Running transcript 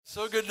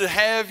So good to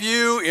have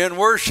you in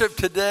worship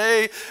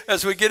today.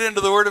 As we get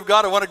into the Word of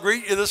God, I want to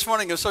greet you this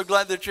morning. I'm so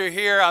glad that you're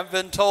here. I've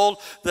been told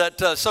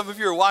that some of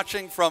you are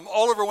watching from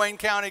all over Wayne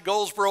County,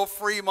 Goldsboro,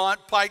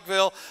 Fremont,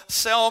 Pikeville,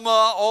 Selma,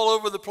 all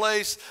over the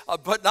place,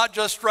 but not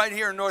just right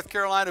here in North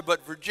Carolina,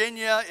 but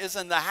Virginia is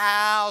in the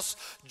house,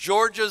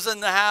 Georgia's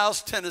in the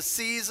house,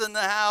 Tennessee's in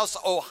the house,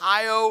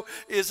 Ohio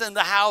is in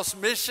the house,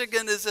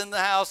 Michigan is in the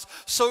house.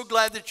 So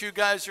glad that you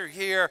guys are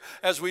here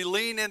as we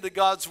lean into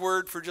God's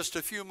Word for just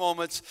a few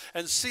moments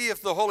and see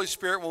if the Holy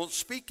Spirit will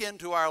speak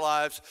into our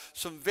lives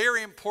some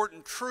very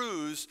important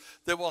truths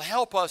that will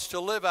help us to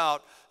live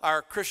out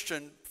our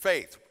Christian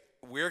faith.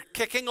 We're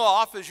kicking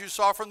off, as you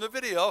saw from the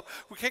video,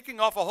 we're kicking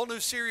off a whole new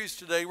series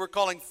today. We're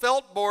calling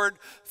Feltboard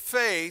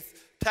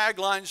Faith,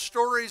 tagline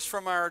Stories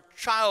from Our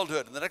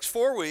Childhood. In the next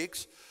 4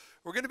 weeks,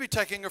 we're going to be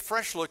taking a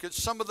fresh look at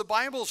some of the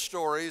Bible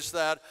stories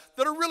that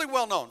are really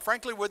well known.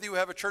 Frankly, whether you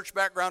have a church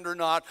background or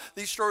not,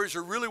 these stories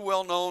are really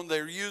well known.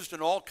 They're used in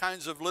all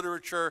kinds of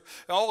literature,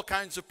 in all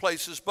kinds of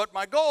places. But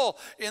my goal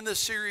in this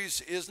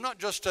series is not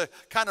just to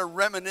kind of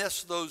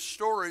reminisce those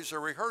stories or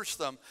rehearse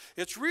them.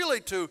 It's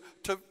really to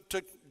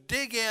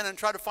dig in and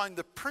try to find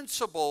the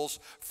principles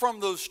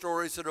from those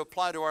stories that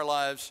apply to our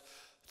lives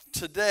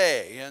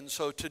today. And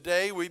so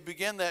today we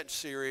begin that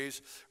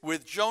series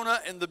with Jonah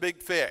and the big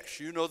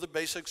fish. You know the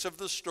basics of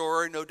the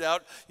story. No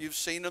doubt you've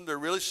seen them. They're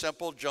really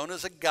simple.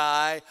 Jonah's a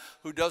guy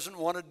who doesn't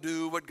want to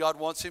do what God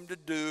wants him to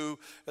do.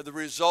 And the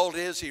result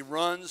is he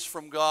runs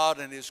from God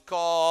and his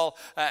call,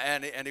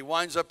 and he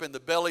winds up in the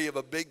belly of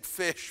a big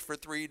fish for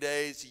 3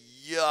 days.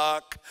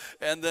 Yuck.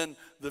 And then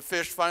the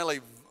fish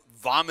finally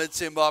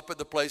vomits him up at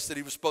the place that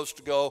he was supposed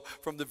to go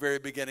from the very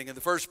beginning in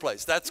the first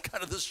place. That's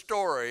kind of the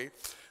story,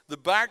 the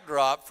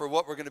backdrop for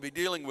what we're going to be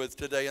dealing with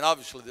today. And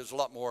obviously there's a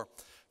lot more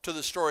to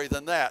the story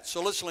than that.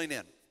 So let's lean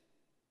in.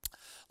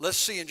 Let's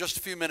see in just a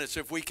few minutes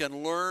if we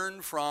can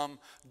learn from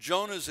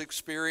Jonah's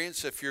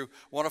experience. If you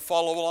want to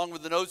follow along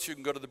with the notes, you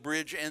can go to the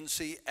Bridge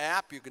NC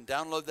app. You can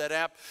download that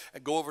app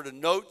and go over to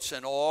notes,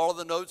 and all of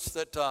the notes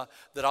that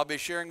I'll be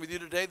sharing with you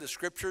today, the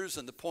scriptures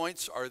and the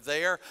points are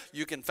there.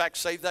 You can, in fact,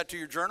 save that to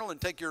your journal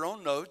and take your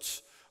own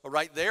notes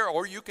right there,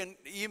 or you can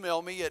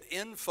email me at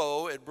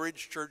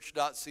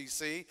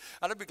info@bridgechurch.cc,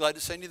 and I'd be glad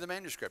to send you the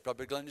manuscript. I'll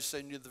be glad to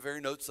send you the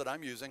very notes that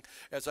I'm using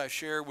as I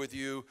share with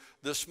you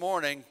this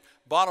morning.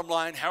 Bottom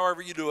line,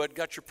 however you do it,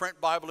 got your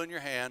print Bible in your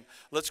hand.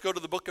 Let's go to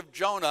the book of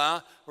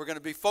Jonah. We're going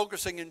to be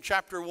focusing in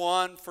chapter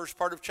 1, first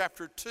part of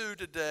chapter 2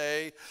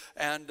 today,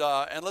 and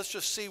let's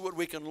just see what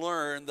we can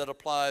learn that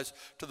applies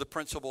to the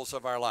principles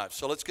of our lives.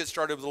 So let's get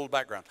started with a little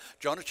background.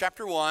 Jonah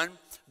chapter 1,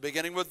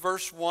 beginning with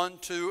verse 1,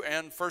 2,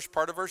 and first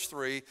part of verse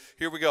 3.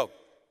 Here we go.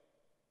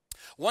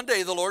 One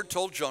day the Lord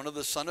told Jonah,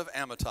 the son of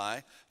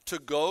Amittai, to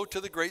go to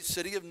the great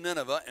city of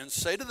Nineveh and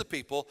say to the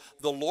people,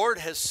 "The Lord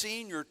has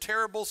seen your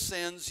terrible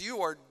sins.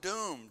 You are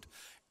doomed."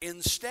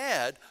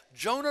 Instead,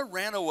 Jonah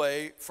ran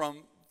away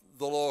from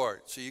the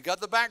Lord. So you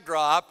got the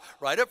backdrop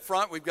right up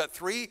front. We've got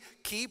three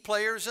key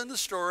players in the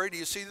story. Do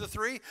you see the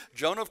three?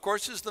 Jonah, of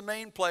course, is the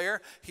main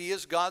player. He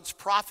is God's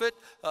prophet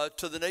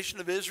to the nation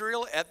of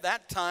Israel at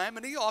that time,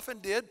 and he often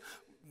did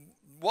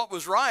what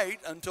was right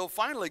until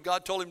finally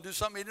God told him to do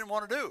something he didn't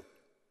want to do.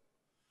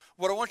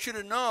 What I want you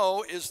to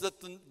know is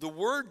that the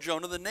word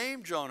Jonah, the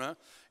name Jonah,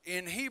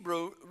 in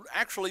Hebrew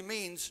actually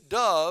means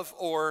dove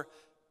or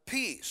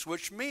peace,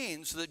 which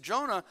means that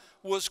Jonah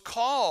was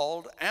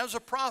called as a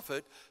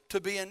prophet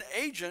to be an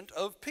agent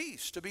of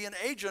peace, to be an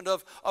agent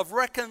of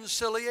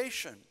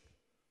reconciliation.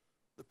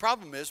 The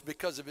problem is,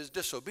 because of his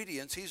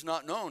disobedience, he's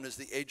not known as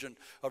the agent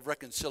of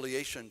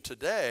reconciliation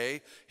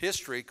today.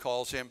 History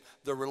calls him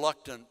the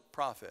reluctant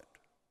prophet.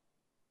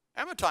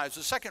 Amittai is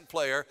the second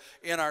player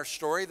in our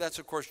story. That's,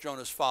 of course,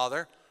 Jonah's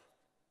father.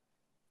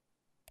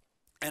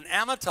 And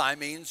Amittai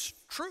means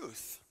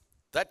truth.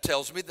 That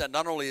tells me that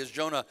not only is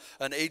Jonah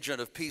an agent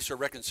of peace or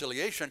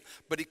reconciliation,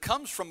 but he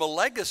comes from a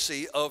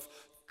legacy of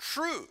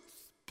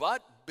truth.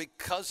 But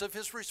because of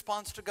his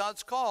response to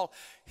God's call,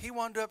 he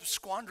wound up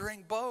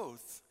squandering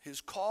both,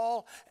 his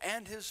call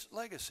and his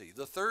legacy.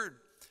 The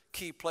third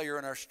key player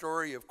in our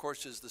story, of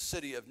course, is the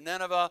city of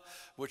Nineveh,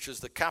 which is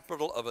the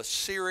capital of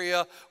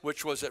Assyria,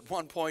 which was at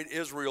one point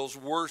Israel's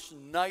worst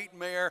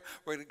nightmare.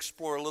 We're going to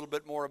explore a little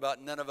bit more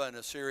about Nineveh and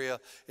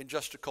Assyria in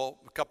just a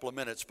couple of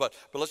minutes. But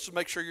let's just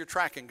make sure you're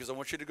tracking, because I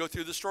want you to go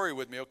through the story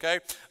with me, okay?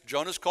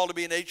 Jonah's called to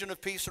be an agent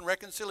of peace and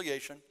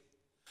reconciliation.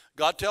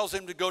 God tells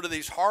him to go to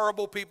these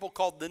horrible people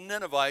called the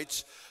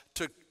Ninevites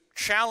to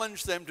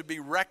challenge them to be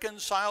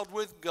reconciled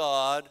with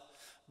God,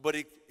 but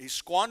he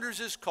squanders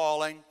his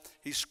calling.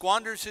 He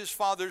squanders his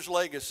father's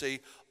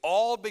legacy,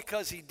 all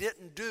because he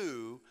didn't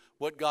do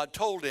what God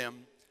told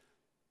him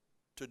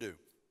to do.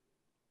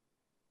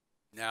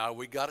 Now,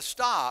 we got to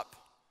stop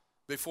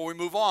before we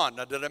move on.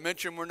 Now, did I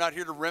mention we're not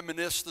here to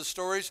reminisce the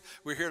stories?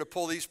 We're here to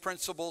pull these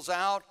principles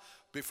out.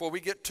 Before we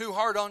get too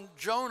hard on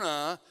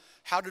Jonah,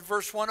 how did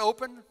verse 1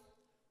 open?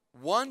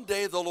 One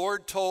day the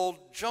Lord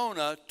told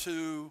Jonah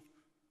to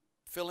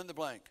fill in the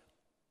blank.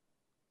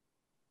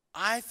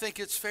 I think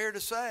it's fair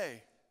to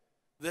say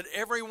that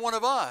every one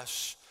of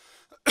us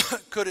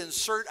could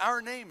insert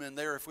our name in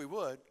there if we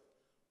would.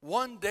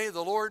 One day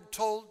the Lord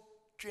told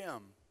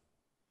Jim.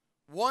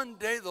 One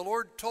day the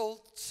Lord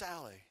told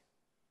Sally.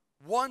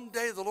 One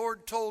day the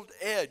Lord told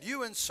Ed.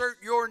 You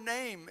insert your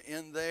name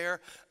in there.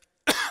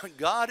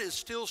 God is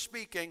still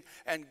speaking,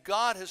 and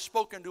God has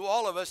spoken to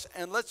all of us.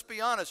 And let's be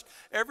honest,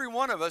 every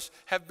one of us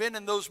have been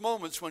in those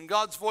moments when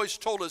God's voice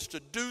told us to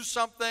do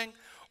something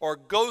or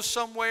go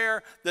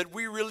somewhere that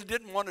we really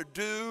didn't want to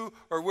do,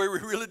 or where we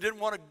really didn't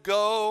want to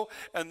go,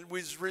 and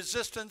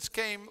resistance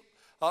came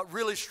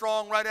really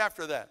strong right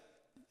after that.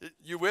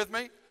 You with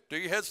me? Do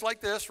your heads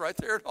like this right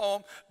there at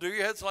home. Do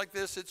your heads like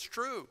this. It's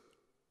true.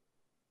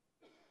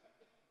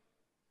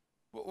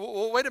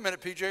 Well, wait a minute,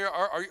 PJ.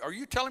 Are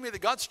you telling me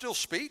that God still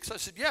speaks? I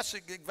said, yes,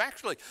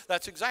 actually.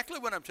 That's exactly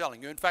what I'm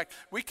telling you. In fact,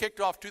 we kicked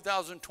off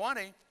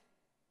 2020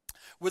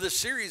 with a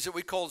series that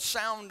we called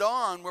Sound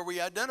On, where we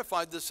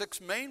identified the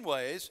 6 main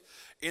ways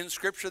in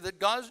Scripture that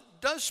God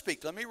does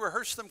speak. Let me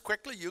rehearse them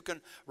quickly. You can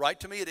write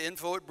to me at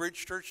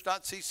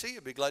info@bridgechurch.cc.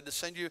 I'd be glad to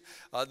send you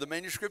the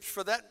manuscripts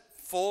for that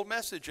full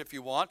message if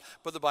you want.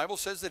 But the Bible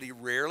says that he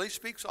rarely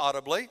speaks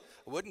audibly.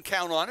 I wouldn't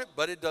count on it,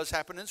 but it does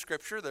happen in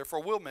Scripture,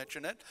 therefore we'll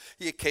mention it.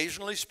 He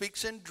occasionally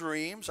speaks in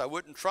dreams. I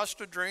wouldn't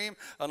trust a dream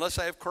unless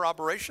I have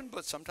corroboration,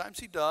 but sometimes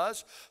he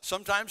does.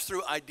 Sometimes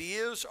through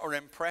ideas or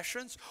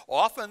impressions,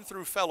 often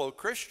through fellow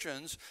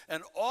Christians,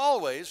 and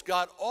always,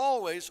 God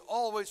always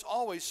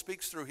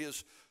speaks through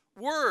his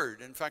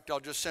word. In fact, I'll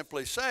just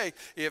simply say,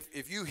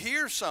 if you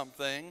hear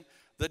something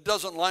that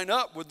doesn't line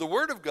up with the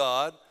word of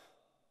God,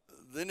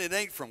 then it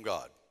ain't from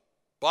God.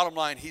 Bottom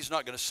line, he's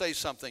not going to say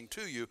something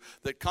to you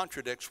that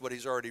contradicts what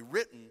he's already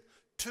written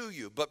to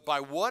you. But by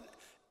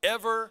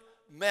whatever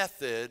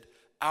method,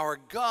 our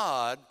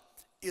God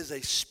is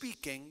a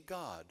speaking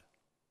God.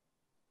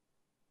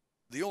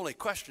 The only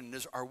question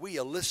is, are we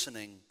a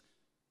listening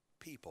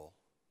people?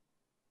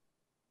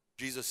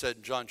 Jesus said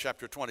in John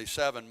chapter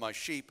 27, my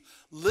sheep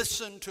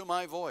listen to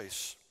my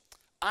voice.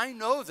 I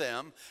know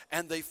them,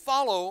 and they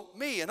follow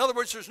me. In other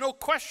words, there's no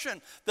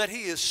question that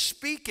he is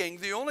speaking.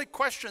 The only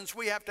questions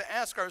we have to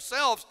ask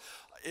ourselves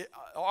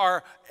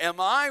are, am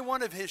I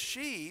one of his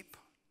sheep,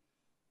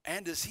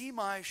 and is he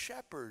my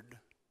shepherd,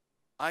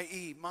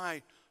 i.e.,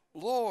 my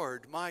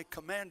Lord, my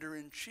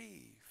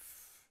commander-in-chief?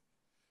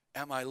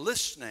 Am I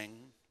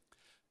listening?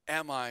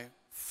 Am I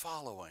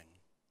following?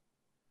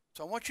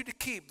 So I want you to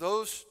keep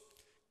those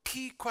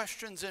key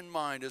questions in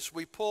mind as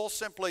we pull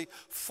simply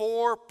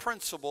 4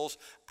 principles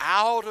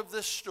out of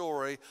this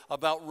story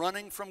about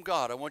running from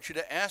God. I want you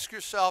to ask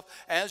yourself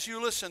as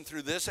you listen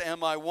through this,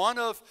 am I one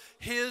of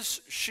his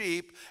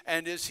sheep,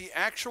 and is he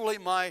actually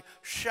my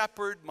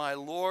shepherd, my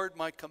Lord,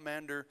 my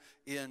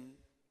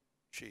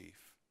commander-in-chief?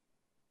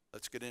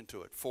 Let's get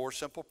into it. 4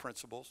 simple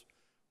principles.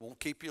 Won't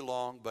keep you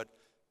long, but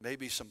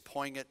maybe some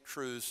poignant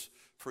truths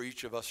for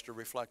each of us to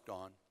reflect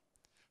on.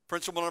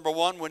 Principle number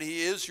 1, when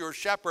he is your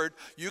shepherd,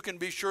 you can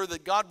be sure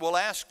that God will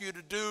ask you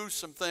to do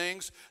some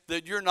things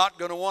that you're not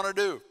going to want to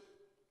do.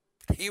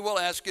 He will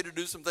ask you to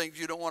do some things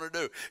you don't want to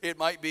do. It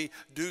might be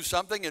do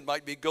something. It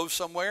might be go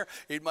somewhere.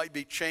 It might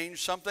be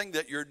change something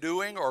that you're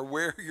doing or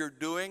where you're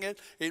doing it.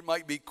 It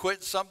might be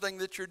quit something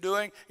that you're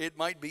doing. It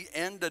might be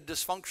end a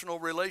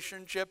dysfunctional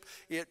relationship.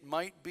 It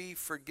might be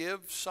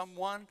forgive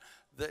someone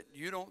that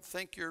you don't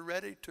think you're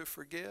ready to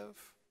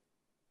forgive.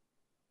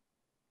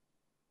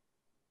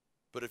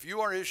 But if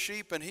you are his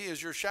sheep and he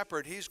is your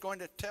shepherd, he's going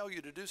to tell you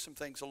to do some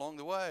things along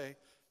the way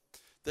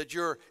that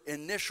your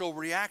initial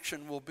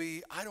reaction will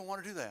be, I don't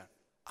want to do that.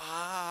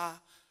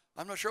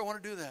 I'm not sure I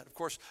want to do that. Of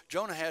course,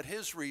 Jonah had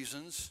his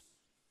reasons.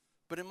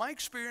 But in my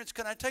experience,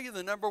 can I tell you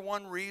the number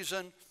 1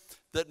 reason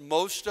that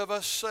most of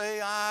us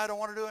say, I don't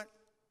want to do it?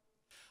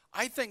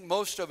 I think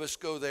most of us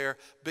go there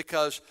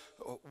because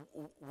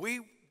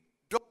we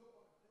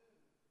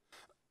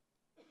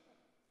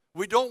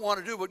don't want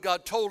to do what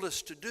God told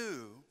us to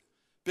do,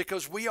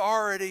 because we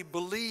already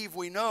believe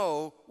we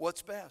know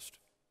what's best.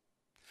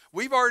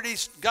 We've already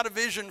got a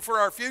vision for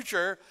our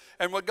future,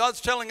 and what God's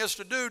telling us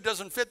to do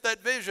doesn't fit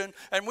that vision,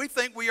 and we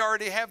think we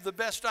already have the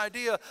best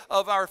idea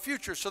of our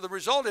future. So the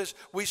result is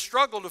we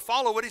struggle to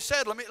follow what he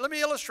said. Let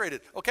me illustrate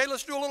it. Okay,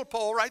 let's do a little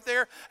poll right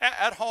there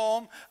at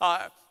home.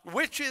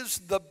 Which is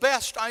the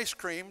best ice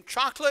cream,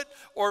 chocolate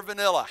or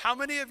vanilla? How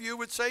many of you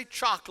would say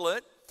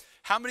chocolate?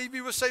 How many of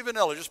you would say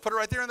vanilla? Just put it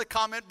right there in the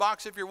comment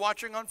box if you're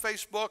watching on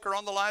Facebook or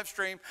on the live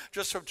stream.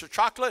 Just from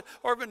chocolate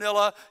or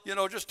vanilla,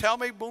 just tell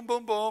me, boom,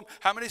 boom, boom.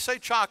 How many say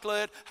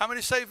chocolate? How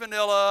many say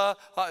vanilla?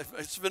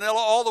 It's vanilla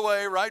all the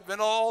way, right?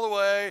 Vanilla all the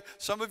way.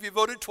 Some of you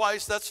voted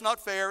twice. That's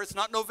not fair. It's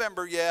not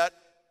November yet.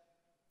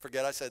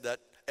 Forget I said that.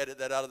 Edit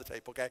that out of the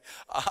tape, okay?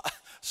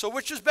 So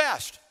which is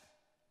best?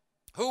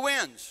 Who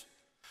wins?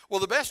 Well,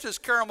 the best is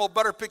caramel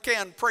butter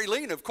pecan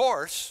praline, of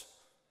course.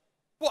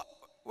 What?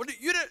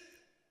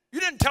 You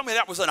didn't tell me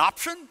that was an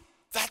option?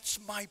 That's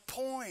my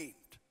point.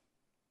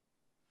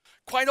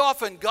 Quite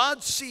often,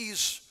 God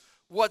sees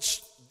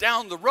what's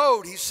down the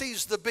road. He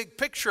sees the big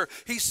picture.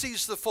 He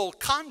sees the full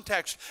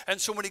context. And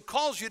so when he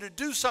calls you to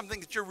do something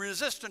that you're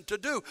resistant to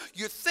do,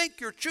 you think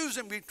you're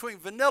choosing between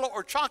vanilla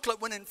or chocolate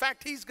when in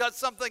fact he's got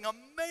something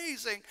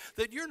amazing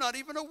that you're not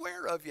even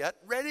aware of yet,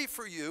 ready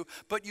for you,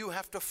 but you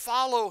have to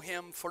follow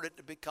him for it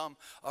to become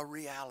a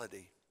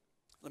reality.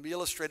 Let me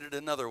illustrate it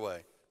another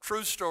way.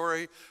 True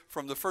story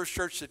from the first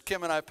church that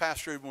Kim and I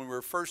pastored when we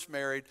were first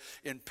married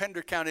in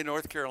Pender County,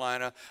 North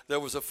Carolina. There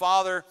was a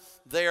father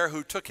there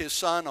who took his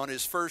son on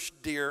his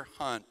first deer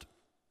hunt.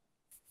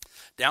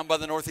 Down by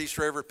the Northeast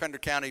River, Pender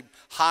County,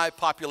 high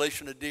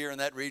population of deer in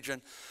that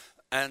region.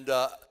 And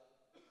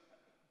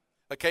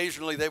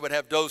occasionally they would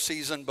have doe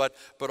season, but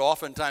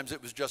oftentimes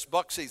it was just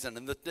buck season.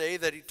 And the day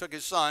that he took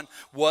his son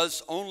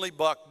was only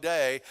buck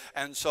day.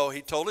 And so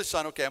he told his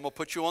son, okay, I'm going to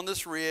put you on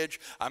this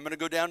ridge. I'm going to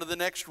go down to the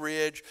next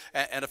ridge.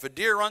 And if a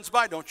deer runs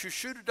by, don't you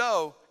shoot a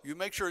doe. You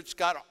make sure it's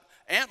got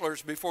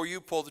antlers before you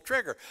pull the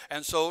trigger.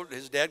 And so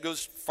his dad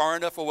goes far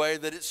enough away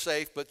that it's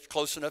safe, but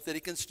close enough that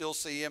he can still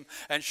see him.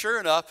 And sure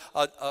enough,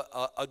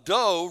 a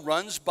doe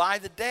runs by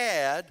the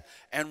dad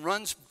and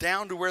runs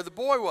down to where the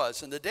boy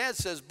was. And the dad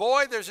says,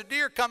 boy, there's a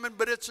deer coming,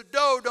 but it's a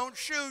doe, don't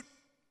shoot. A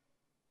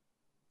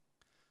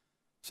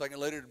second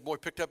later, the boy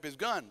picked up his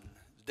gun.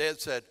 His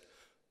dad said,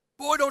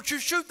 boy, don't you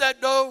shoot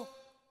that doe.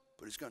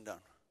 Put his gun down.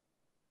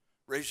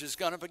 Raised his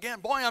gun up again.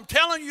 Boy, I'm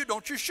telling you,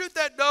 don't you shoot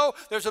that doe.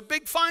 There's a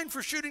big fine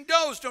for shooting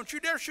does. Don't you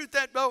dare shoot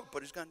that doe.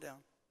 Put his gun down.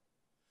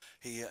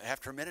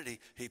 After a minute,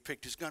 he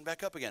picked his gun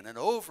back up again. And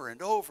over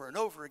and over and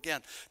over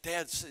again,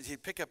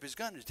 he'd pick up his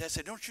gun. His dad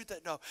said, don't shoot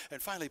that doe.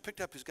 And finally, he picked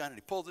up his gun and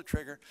he pulled the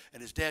trigger.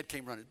 And his dad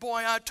came running.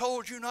 Boy, I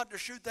told you not to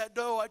shoot that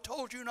doe. I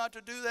told you not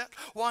to do that.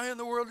 Why in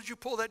the world did you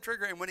pull that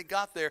trigger? And when he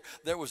got there,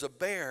 there was a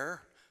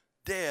bear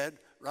dead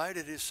right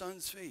at his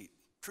son's feet.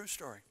 True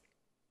story.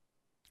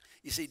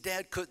 You see,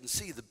 Dad couldn't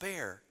see the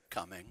bear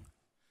coming,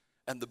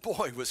 and the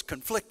boy was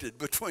conflicted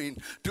between,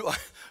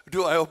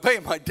 do I obey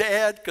my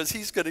dad because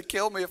he's going to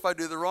kill me if I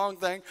do the wrong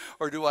thing,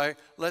 or do I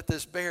let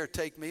this bear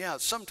take me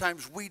out?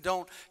 Sometimes we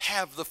don't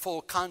have the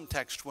full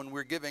context when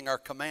we're giving our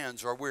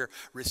commands or we're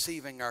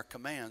receiving our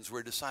commands.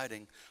 We're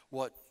deciding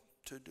what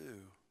to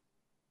do.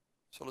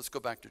 So let's go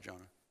back to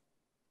Jonah.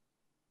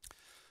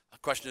 The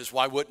question is,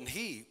 why wouldn't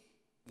he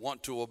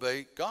want to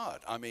obey God?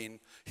 I mean,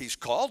 he's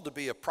called to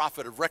be a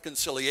prophet of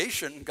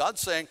reconciliation.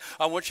 God's saying,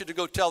 I want you to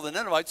go tell the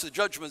Ninevites the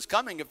judgment's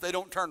coming if they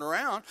don't turn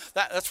around.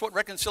 That's what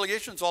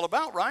reconciliation's all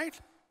about, right?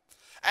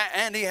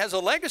 And he has a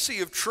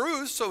legacy of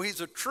truth, so he's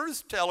a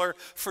truth teller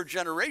for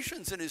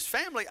generations in his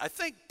family. I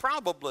think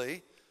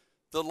probably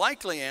the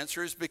likely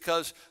answer is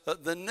because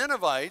the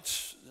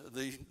Ninevites,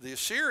 the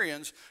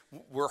Assyrians,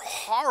 were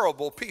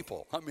horrible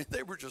people. I mean,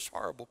 they were just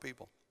horrible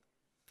people.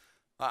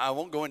 I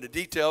won't go into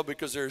detail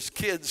because there's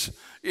kids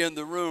in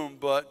the room,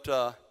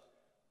 but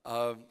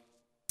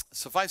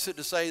suffice it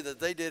to say that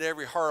they did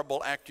every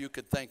horrible act you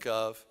could think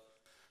of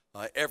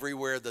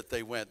everywhere that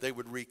they went. They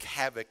would wreak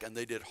havoc, and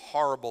they did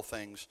horrible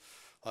things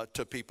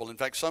to people. In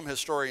fact, some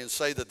historians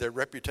say that their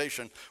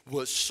reputation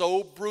was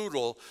so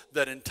brutal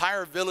that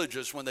entire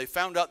villages, when they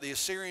found out the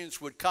Assyrians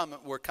were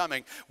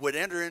coming, would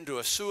enter into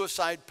a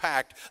suicide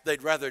pact.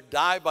 They'd rather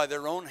die by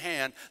their own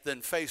hand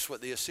than face what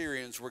the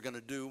Assyrians were going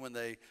to do when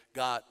they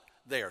got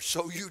there.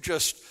 So you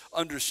just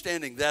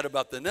understanding that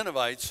about the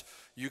Ninevites,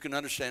 you can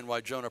understand why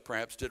Jonah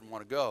perhaps didn't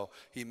want to go.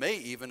 He may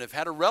even have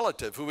had a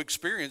relative who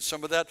experienced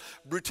some of that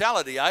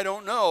brutality. I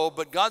don't know,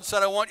 but God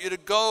said, I want you to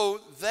go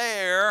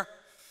there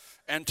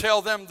and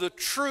tell them the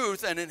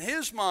truth. And in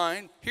his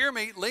mind, hear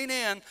me, lean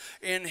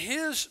in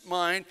his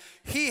mind,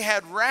 he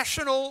had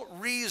rational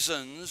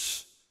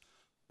reasons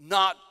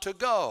not to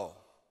go.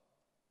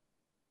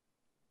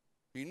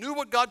 He knew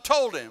what God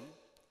told him,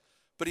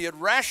 but he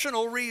had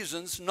rational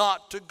reasons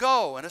not to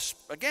go. And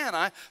again,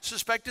 I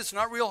suspect it's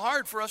not real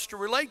hard for us to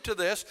relate to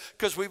this,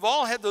 because we've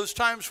all had those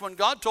times when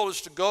God told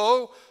us to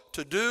go,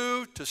 to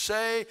do, to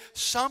say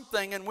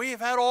something, and we've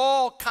had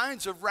all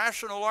kinds of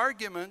rational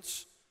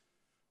arguments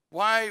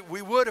why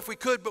we would if we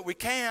could, but we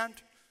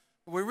can't.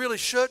 We really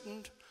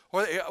shouldn't,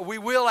 or we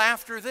will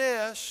after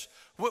this.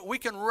 We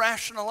can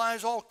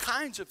rationalize all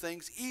kinds of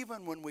things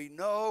even when we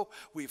know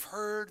we've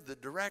heard the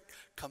direct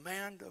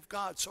command of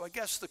God. So I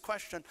guess the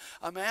question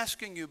I'm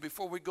asking you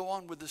before we go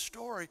on with the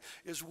story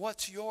is,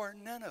 what's your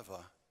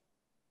Nineveh?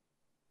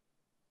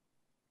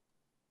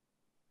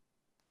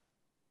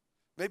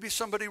 Maybe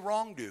somebody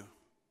wronged you,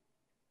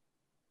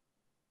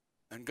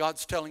 and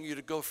God's telling you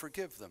to go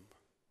forgive them.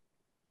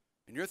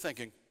 And you're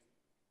thinking,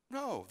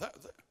 no,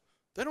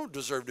 they don't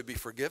deserve to be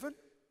forgiven.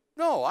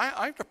 No,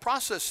 I have to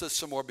process this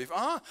some more before.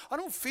 I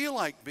don't feel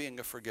like being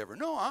a forgiver.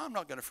 No, I'm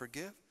not going to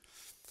forgive.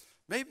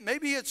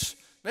 Maybe it's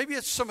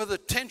some of the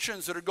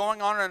tensions that are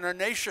going on in our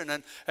nation,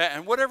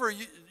 and whatever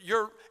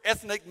your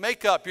ethnic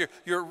makeup,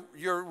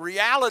 your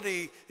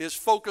reality is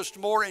focused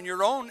more in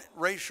your own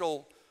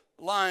racial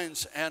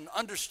lines, and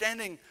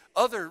understanding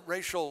other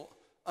racial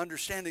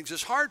understandings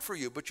is hard for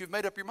you, but you've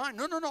made up your mind.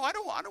 No, I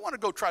don't want to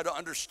go try to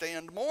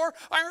understand more.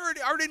 I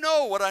already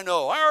know what I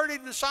know. I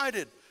already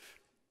decided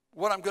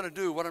what I'm going to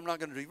do, what I'm not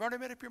going to do. You've already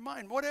made up your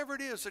mind. Whatever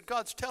it is that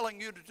God's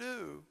telling you to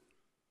do,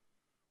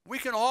 We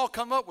can all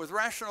come up with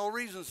rational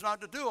reasons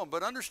not to do them,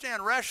 but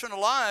understand,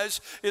 rationalize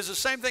is the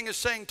same thing as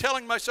saying,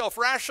 telling myself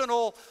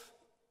rational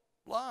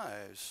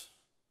lies.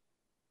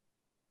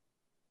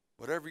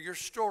 Whatever your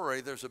story,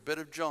 there's a bit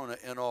of Jonah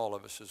in all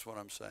of us, is what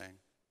I'm saying.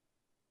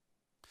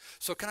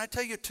 So can I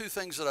tell you two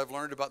things that I've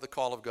learned about the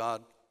call of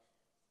God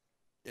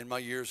in my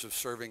years of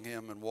serving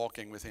him and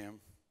walking with him?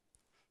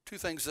 Two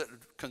things that are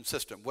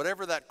consistent.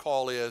 Whatever that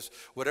call is,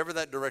 whatever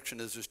that direction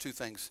is, there's two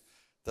things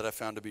that I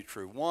found to be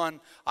true. One,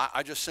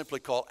 I just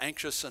simply call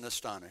anxious and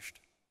astonished.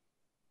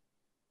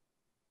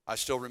 I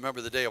still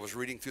remember the day I was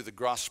reading through the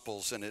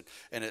Gospels, and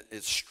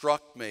it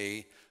struck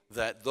me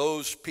that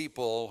those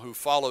people who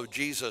followed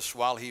Jesus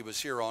while he was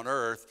here on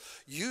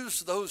earth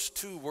used those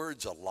two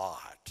words a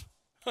lot.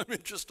 I mean,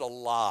 just a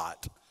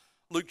lot.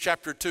 Luke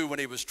chapter 2, when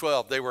he was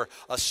 12, they were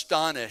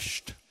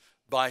astonished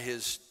by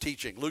his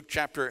teaching. Luke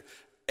chapter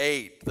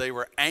 8, they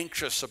were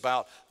anxious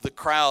about the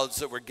crowds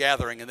that were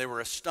gathering, and they were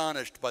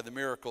astonished by the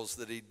miracles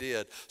that he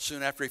did.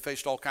 Soon after, he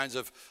faced all kinds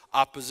of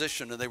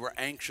opposition, and they were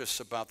anxious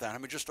about that. I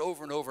mean, just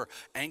over and over,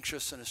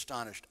 anxious and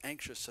astonished,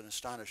 anxious and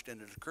astonished.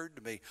 And it occurred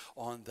to me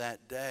on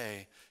that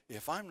day,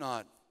 if I'm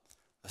not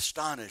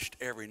astonished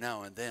every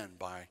now and then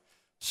by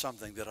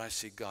something that I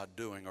see God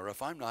doing, or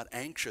if I'm not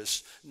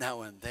anxious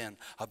now and then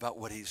about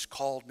what he's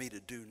called me to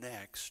do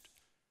next,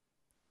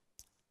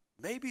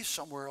 maybe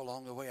somewhere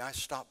along the way I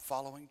stopped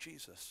following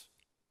Jesus.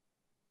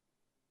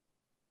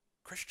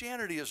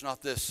 Christianity is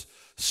not this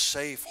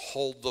safe,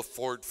 hold the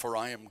fort for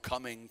I am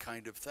coming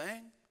kind of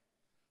thing.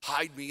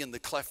 Hide me in the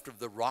cleft of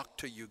the rock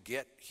till you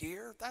get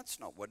here. That's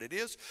not what it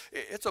is.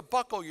 It's a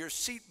buckle your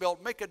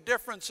seatbelt, make a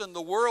difference in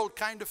the world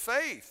kind of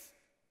faith.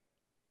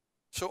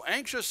 So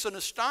anxiousness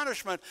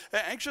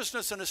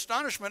and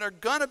astonishment are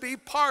going to be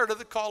part of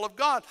the call of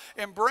God.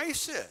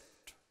 Embrace it.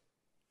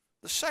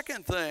 The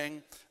second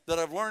thing that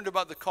I've learned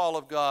about the call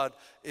of God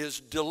is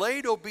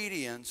delayed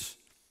obedience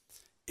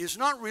is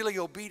not really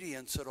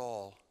obedience at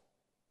all.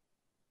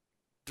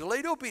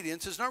 Delayed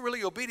obedience is not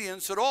really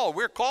obedience at all.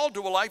 We're called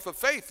to a life of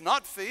faith,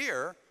 not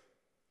fear.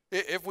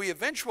 If we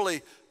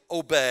eventually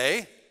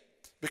obey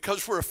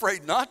because we're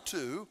afraid not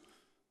to,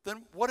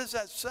 then what does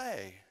that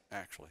say,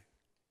 actually?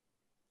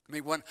 I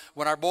mean,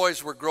 when our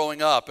boys were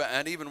growing up,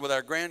 and even with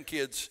our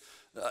grandkids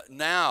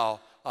now,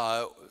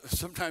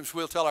 sometimes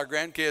we'll tell our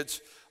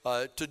grandkids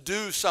to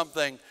do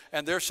something,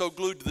 and they're so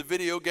glued to the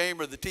video game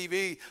or the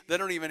TV, they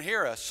don't even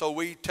hear us. So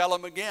we tell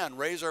them again,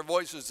 raise our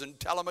voices and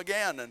tell them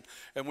again,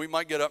 and we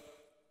might get up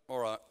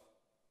or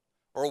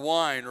a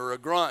whine or a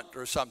grunt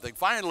or something.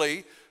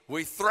 Finally,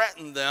 we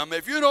threaten them,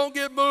 if you don't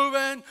get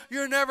moving,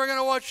 you're never going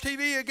to watch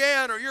TV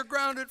again, or you're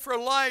grounded for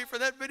life, or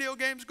that video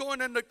game's going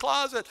in the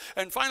closet.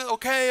 And finally,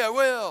 okay, I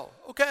will.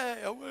 Okay,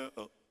 I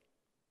will.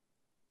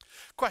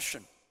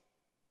 Question.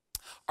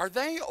 Are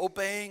they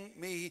obeying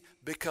me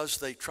because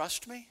they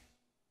trust me?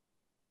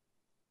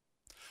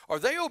 Are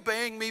they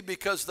obeying me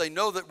because they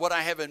know that what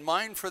I have in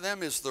mind for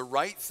them is the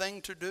right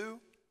thing to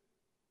do?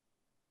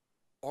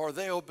 Or are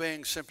they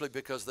obeying simply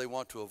because they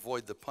want to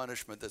avoid the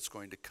punishment that's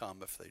going to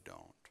come if they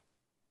don't?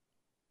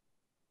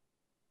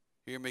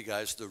 Hear me,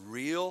 guys. The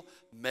real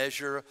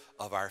measure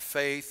of our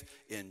faith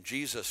in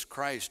Jesus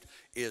Christ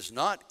is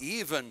not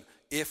even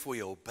if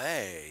we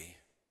obey.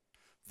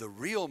 The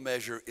real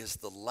measure is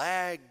the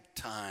lag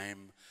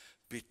time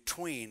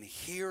between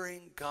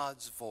hearing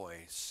God's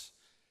voice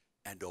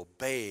and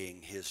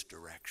obeying his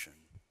direction.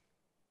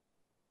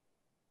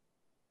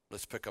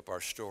 Let's pick up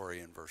our story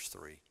in verse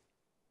 3.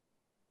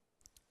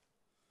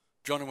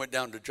 Jonah went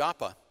down to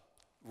Joppa,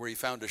 where he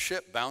found a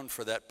ship bound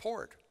for that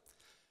port.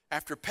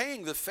 After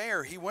paying the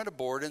fare, he went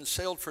aboard and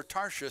sailed for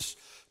Tarshish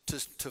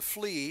to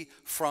flee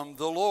from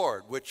the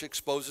Lord, which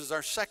exposes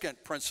our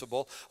second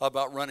principle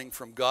about running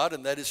from God,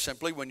 and that is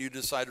simply when you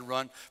decide to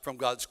run from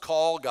God's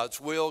call, God's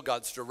will,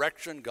 God's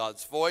direction,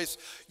 God's voice,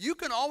 you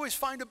can always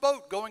find a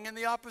boat going in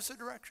the opposite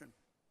direction.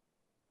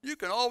 You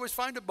can always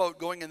find a boat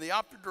going in the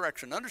opposite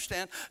direction.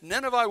 Understand,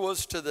 Nineveh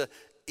was to the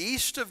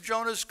east of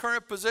Jonah's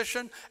current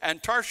position,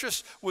 and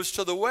Tarshish was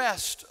to the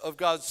west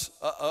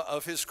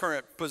of his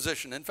current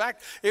position. In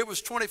fact, it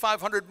was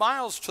 2,500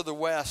 miles to the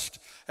west.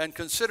 And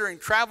considering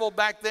travel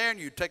back then,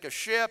 you'd take a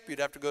ship,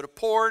 you'd have to go to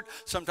port,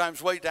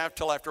 sometimes wait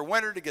till after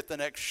winter to get the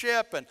next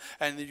ship, and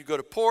then you go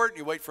to port and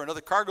you wait for another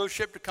cargo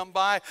ship to come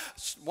by.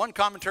 One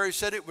commentary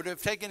said it would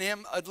have taken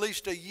him at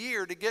least a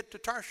year to get to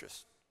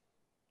Tarshish,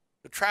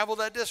 to travel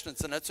that distance.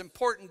 And that's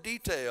important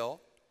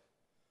detail.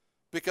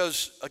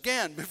 Because,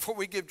 again, before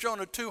we give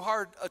Jonah too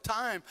hard a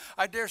time,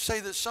 I dare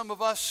say that some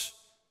of us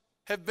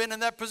have been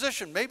in that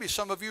position. Maybe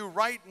some of you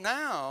right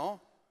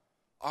now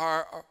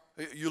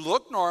you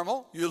look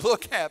normal, you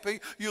look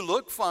happy, you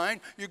look fine,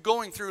 you're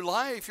going through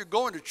life, you're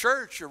going to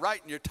church, you're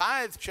writing your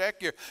tithe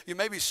check, you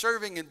may be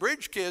serving in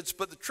Bridge Kids,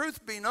 but the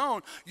truth be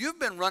known, you've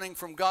been running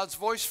from God's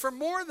voice for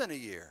more than a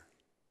year.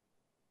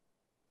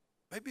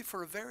 Maybe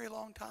for a very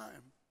long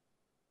time.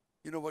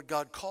 You know what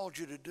God called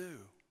you to do.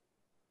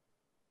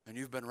 And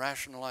you've been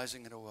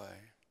rationalizing it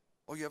away.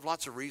 Oh, you have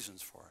lots of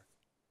reasons for it.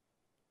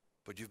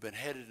 But you've been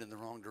headed in the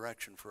wrong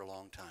direction for a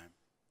long time.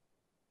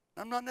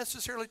 I'm not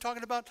necessarily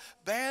talking about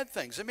bad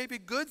things. They may be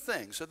good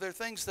things. So they're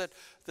things that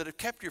have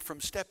kept you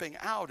from stepping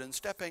out and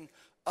stepping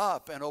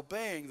up and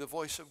obeying the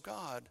voice of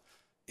God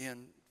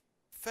in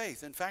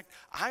faith. In fact,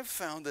 I've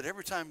found that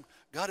every time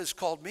God has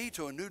called me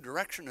to a new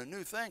direction, a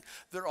new thing,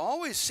 there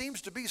always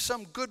seems to be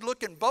some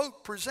good-looking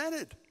boat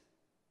presented.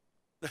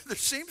 There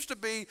seems to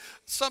be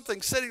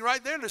something sitting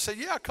right there to say,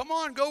 yeah, come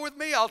on, go with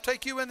me. I'll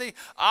take you in the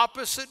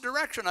opposite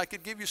direction. I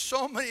could give you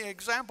so many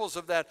examples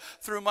of that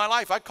through my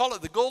life. I call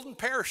it the golden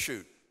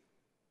parachute.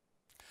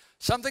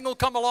 Something will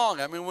come along.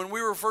 I mean, when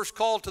we were first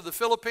called to the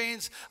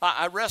Philippines,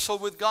 I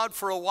wrestled with God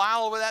for a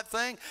while with that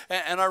thing.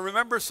 And I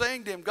remember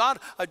saying to him, God,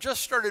 I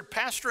just started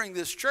pastoring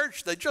this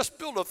church. They just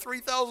built a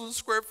 3,000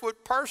 square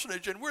foot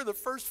parsonage, and we're the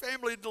first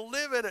family to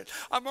live in it.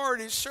 I'm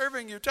already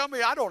serving you. Tell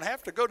me I don't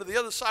have to go to the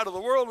other side of the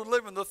world and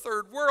live in the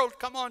third world.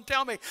 Come on,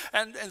 tell me.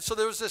 And so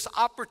there was this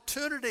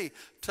opportunity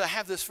to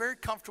have this very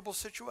comfortable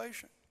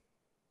situation.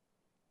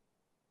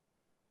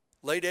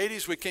 Late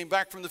 80s, we came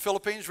back from the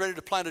Philippines ready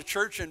to plant a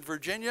church in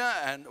Virginia,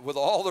 and with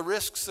all the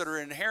risks that are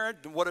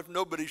inherent, what if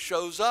nobody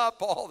shows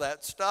up, all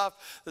that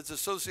stuff that's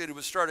associated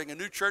with starting a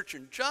new church.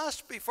 And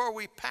just before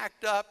we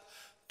packed up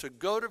to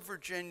go to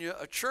Virginia,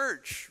 a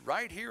church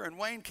right here in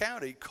Wayne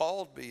County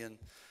called me and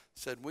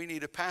said, we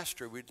need a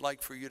pastor. We'd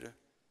like for you to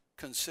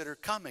consider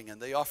coming.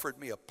 And they offered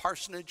me a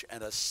parsonage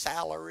and a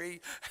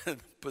salary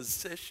and a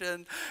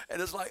position. And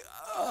it's like,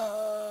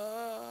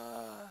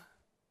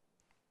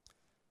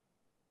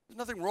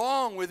 There's nothing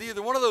wrong with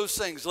either one of those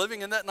things,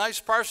 living in that nice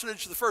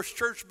parsonage, the first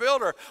church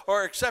built,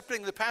 or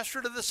accepting the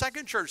pastor to the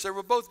second church. They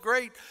were both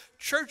great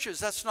churches.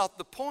 That's not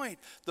the point.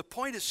 The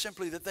point is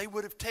simply that they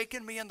would have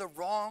taken me in the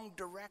wrong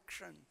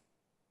direction.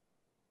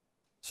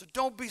 So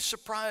don't be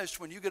surprised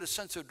when you get a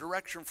sense of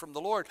direction from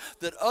the Lord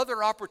that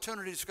other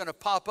opportunities are going to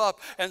pop up.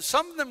 And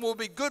some of them will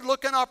be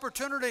good-looking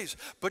opportunities,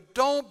 but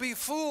don't be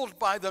fooled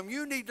by them.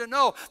 You need to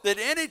know that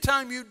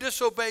anytime you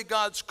disobey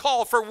God's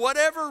call for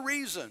whatever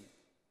reason,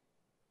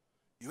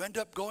 you end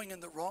up going in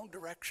the wrong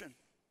direction,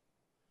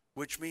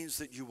 which means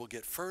that you will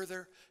get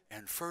further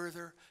and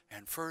further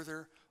and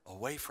further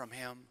away from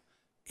Him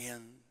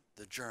in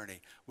the journey,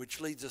 which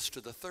leads us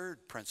to the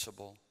third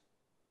principle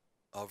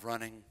of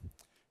running,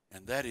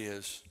 and that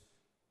is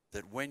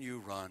that when you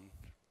run,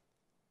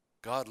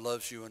 God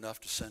loves you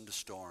enough to send a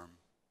storm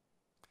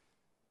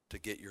to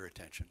get your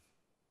attention.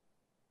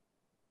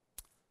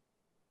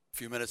 A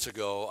few minutes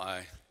ago,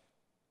 I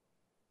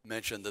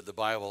mentioned that the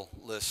Bible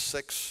lists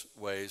 6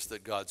 ways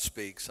that God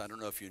speaks. I don't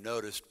know if you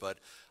noticed, but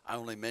I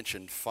only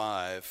mentioned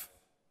 5.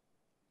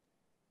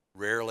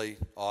 Rarely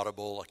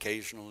audible,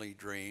 occasionally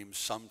dreams,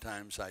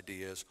 sometimes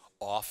ideas,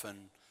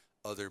 often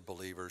other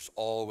believers,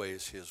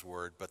 always His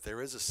word. But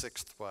there is a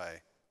 6th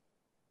way.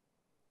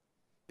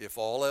 If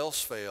all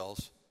else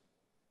fails,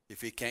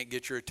 if He can't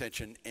get your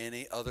attention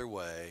any other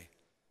way,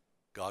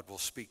 God will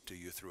speak to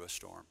you through a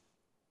storm.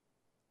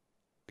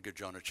 Look at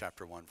Jonah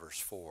chapter 1, verse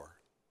 4.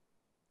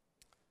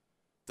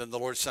 Then the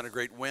Lord sent a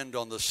great wind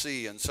on the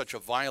sea, and such a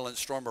violent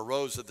storm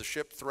arose that the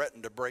ship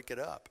threatened to break it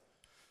up.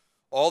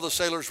 All the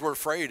sailors were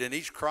afraid, and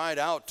each cried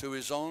out to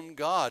his own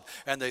God,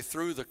 and they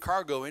threw the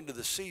cargo into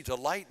the sea to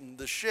lighten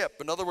the ship.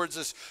 In other words,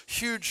 this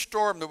huge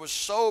storm that was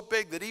so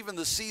big that even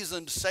the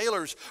seasoned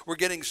sailors were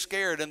getting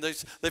scared, and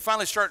they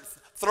finally start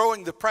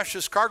throwing the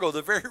precious cargo,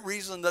 the very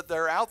reason that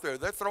they're out there.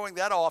 They're throwing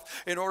that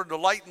off in order to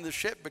lighten the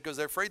ship because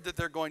they're afraid that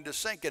they're going to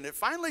sink. And it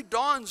finally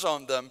dawns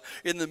on them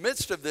in the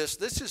midst of this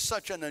is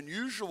such an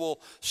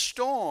unusual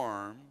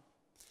storm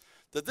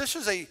that this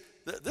is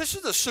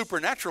a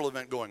supernatural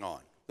event going on.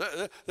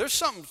 There's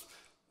something,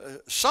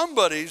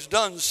 somebody's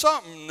done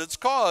something that's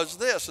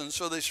caused this. And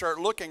so they start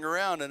looking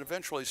around and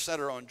eventually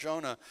center on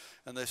Jonah.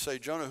 And they say,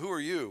 Jonah, who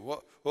are you?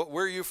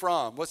 Where are you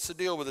from? What's the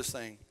deal with this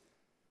thing?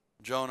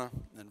 Jonah,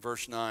 in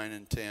verse 9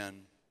 and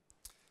 10,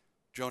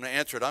 Jonah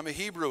answered, I'm a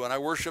Hebrew, and I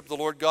worship the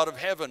Lord God of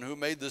heaven, who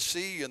made the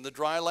sea and the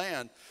dry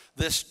land.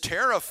 This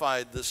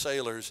terrified the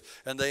sailors,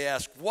 and they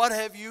asked, what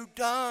have you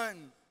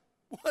done?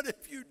 What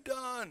have you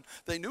done?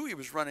 They knew he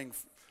was running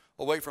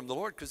away from the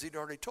Lord because he'd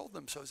already told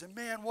them so. He said,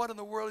 man, what in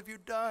the world have you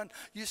done?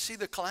 You see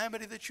the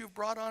calamity that you've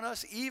brought on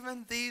us?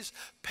 Even these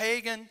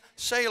pagan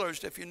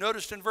sailors. If you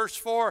noticed in verse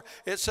 4,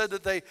 it said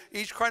that they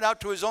each cried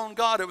out to his own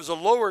God. It was a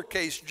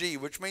lowercase g,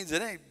 which means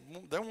they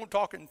weren't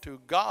talking to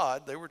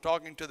God. They were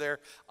talking to their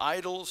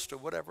idols, to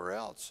whatever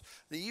else.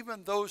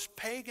 Even those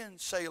pagan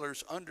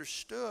sailors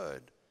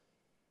understood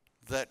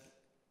that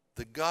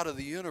the God of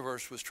the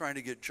universe was trying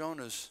to get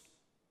Jonah's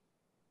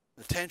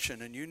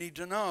attention. And you need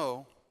to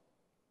know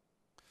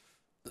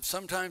that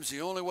sometimes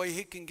the only way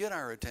He can get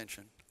our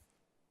attention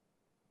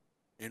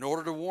in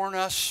order to warn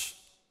us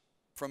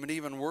from an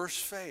even worse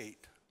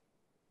fate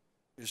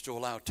is to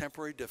allow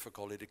temporary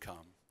difficulty to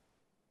come.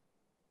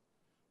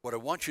 What I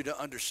want you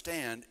to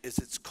understand is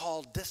it's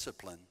called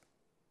discipline.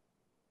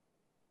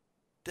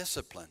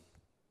 Discipline.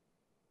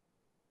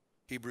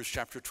 Hebrews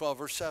chapter 12,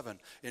 verse 7.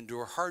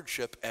 Endure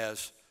hardship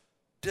as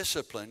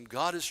discipline,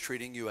 God is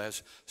treating you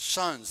as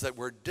sons. That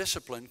word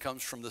discipline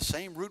comes from the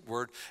same root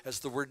word as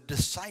the word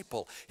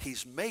disciple.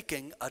 He's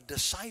making a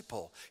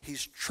disciple.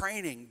 He's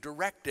training,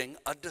 directing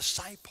a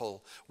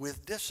disciple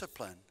with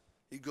discipline.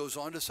 He goes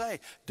on to say,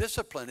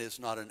 discipline is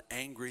not an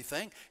angry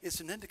thing. It's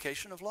an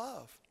indication of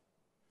love.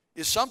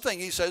 It's something,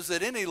 he says,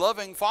 that any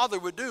loving father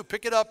would do.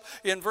 Pick it up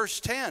in verse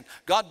 10.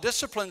 God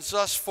disciplines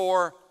us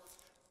for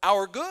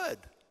our good,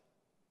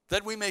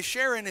 that we may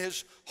share in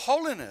his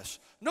holiness.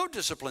 No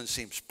discipline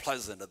seems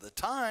pleasant at the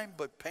time,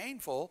 but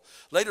painful.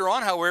 Later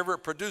on, however,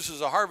 it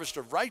produces a harvest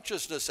of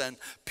righteousness and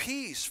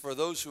peace for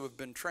those who have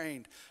been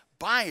trained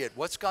by it.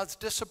 What's God's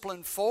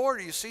discipline for?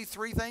 Do you see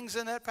three things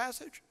in that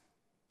passage?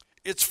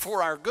 It's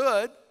for our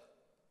good.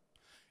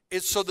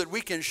 It's so that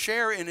we can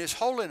share in his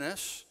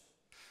holiness.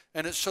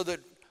 And it's so that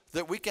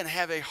we can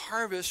have a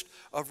harvest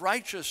of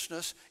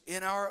righteousness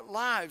in our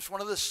lives. One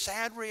of the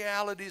sad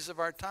realities of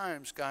our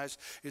times, guys,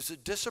 is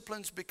that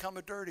discipline's become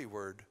a dirty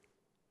word.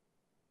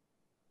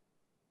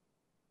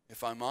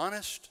 If I'm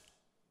honest,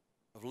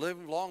 I've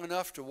lived long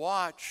enough to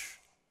watch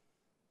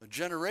a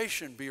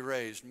generation be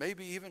raised,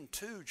 maybe even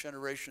two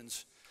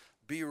generations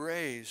be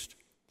raised,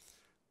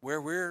 where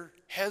we're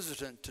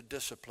hesitant to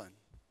discipline,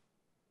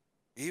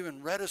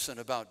 even reticent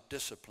about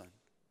discipline.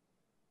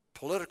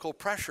 Political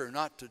pressure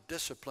not to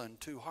discipline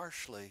too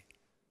harshly.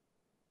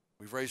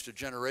 We've raised a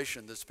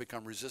generation that's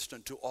become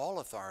resistant to all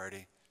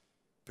authority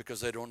because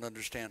they don't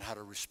understand how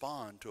to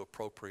respond to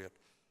appropriate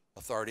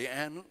authority.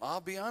 And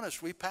I'll be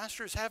honest, we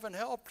pastors haven't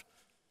helped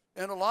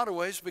in a lot of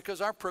ways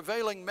because our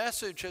prevailing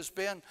message has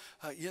been,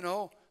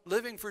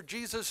 living for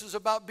Jesus is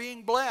about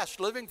being blessed.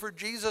 Living for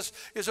Jesus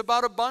is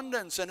about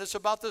abundance, and it's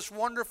about this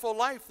wonderful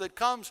life that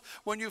comes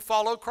when you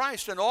follow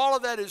Christ. And all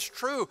of that is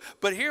true.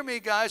 But hear me,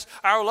 guys,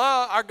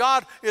 our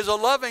God is a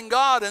loving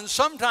God, and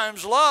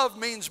sometimes love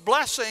means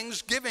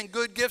blessings, giving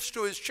good gifts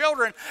to his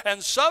children,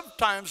 and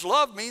sometimes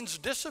love means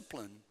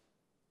discipline.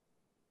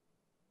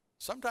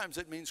 Sometimes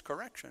it means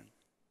correction.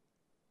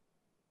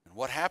 And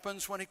what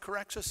happens when he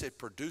corrects us? It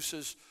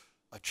produces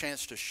a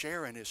chance to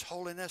share in his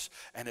holiness,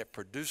 and it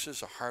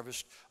produces a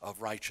harvest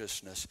of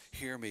righteousness.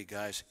 Hear me,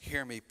 guys.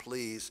 Hear me,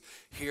 please.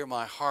 Hear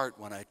my heart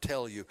when I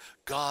tell you,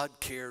 God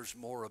cares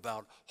more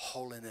about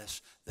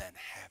holiness than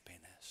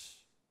happiness.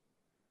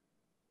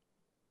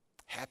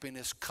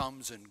 Happiness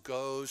comes and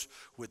goes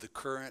with the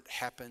current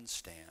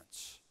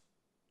happenstance.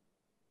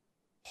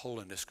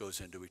 Holiness goes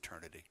into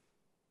eternity.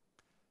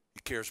 He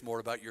cares more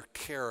about your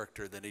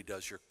character than he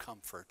does your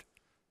comfort.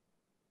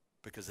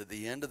 Because at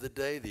the end of the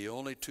day, the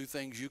only two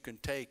things you can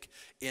take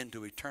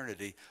into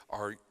eternity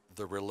are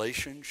the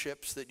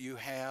relationships that you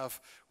have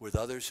with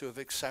others who have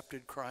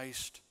accepted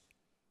Christ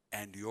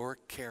and your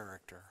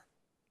character,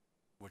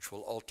 which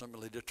will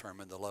ultimately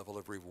determine the level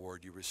of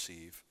reward you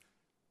receive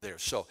there.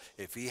 So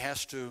if he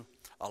has to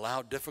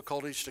allow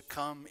difficulties to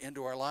come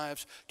into our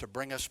lives to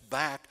bring us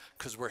back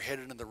because we're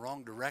headed in the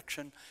wrong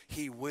direction,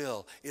 he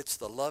will. It's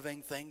the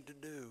loving thing to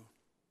do.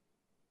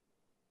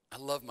 I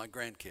love my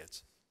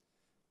grandkids.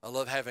 I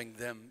love having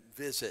them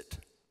visit.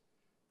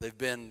 They've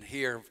been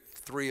here.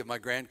 3 of my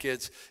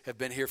grandkids have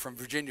been here from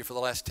Virginia for the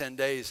last 10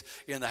 days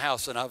in the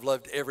house, and I've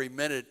loved every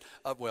minute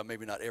of, well,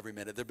 maybe not every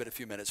minute. There have been a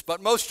few minutes,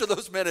 but most of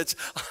those minutes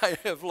I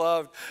have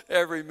loved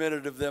every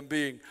minute of them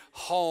being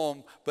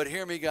home. But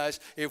hear me,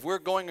 guys, if we're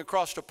going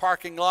across a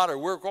parking lot or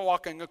we're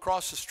walking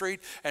across the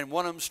street and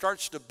one of them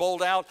starts to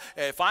bolt out,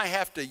 if I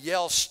have to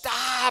yell,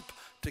 stop,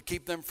 to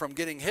keep them from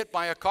getting hit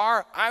by a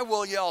car, I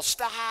will yell,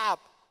 stop.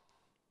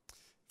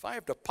 If I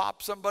have to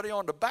pop somebody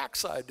on the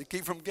backside to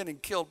keep from getting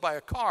killed by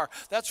a car,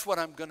 that's what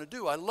I'm going to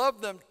do. I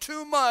love them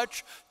too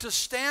much to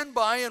stand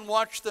by and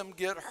watch them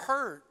get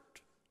hurt.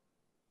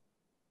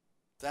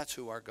 That's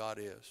who our God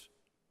is.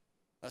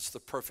 That's the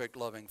perfect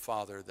loving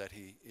Father that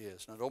he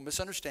is. Now, don't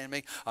misunderstand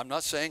me. I'm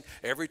not saying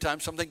every time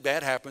something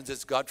bad happens,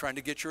 it's God trying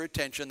to get your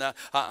attention.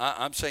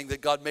 I'm saying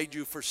that God made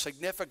you for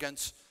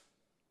significance,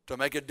 to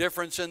make a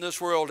difference in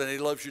this world, and he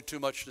loves you too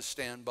much to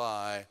stand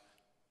by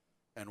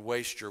and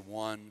waste your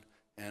one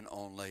and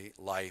only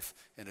life.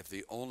 And if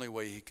the only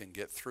way he can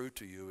get through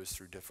to you is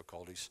through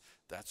difficulties,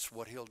 that's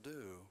what he'll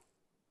do,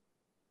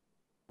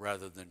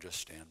 rather than just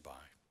stand by.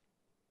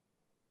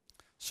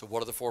 So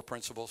what are the 4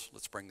 principles?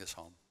 Let's bring this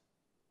home.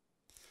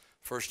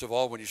 First of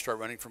all, when you start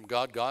running from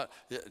God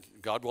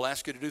will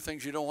ask you to do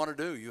things you don't want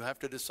to do. You have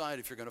to decide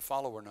if you're going to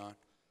follow or not.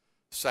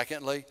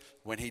 Secondly,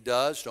 when he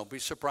does, don't be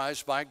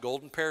surprised by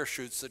golden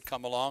parachutes that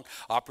come along,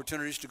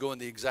 opportunities to go in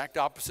the exact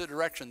opposite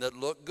direction that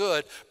look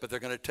good, but they're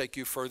going to take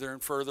you further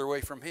and further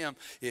away from him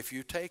if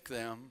you take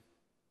them.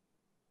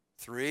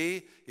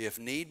 3, if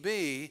need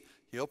be,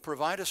 he'll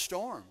provide a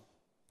storm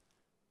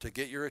to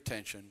get your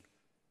attention,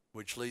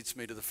 which leads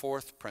me to the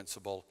 4th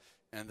principle,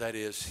 and that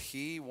is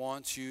he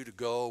wants you to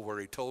go where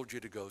he told you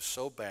to go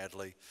so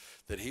badly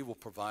that he will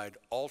provide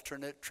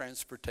alternate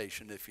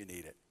transportation if you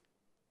need it.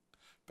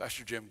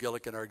 Pastor Jim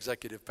Gillikin, our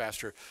executive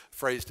pastor,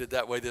 phrased it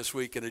that way this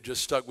week, and it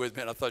just stuck with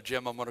me. And I thought,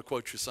 Jim, I'm going to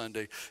quote you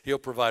Sunday. He'll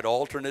provide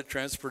alternate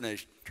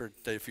transportation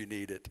if you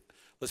need it.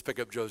 Let's pick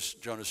up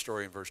Jonah's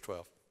story in verse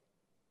 12.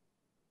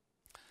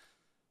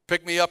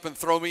 Pick me up and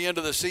throw me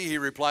into the sea, he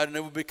replied, and it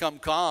will become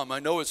calm.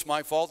 I know it's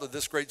my fault that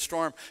this great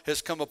storm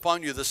has come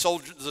upon you. The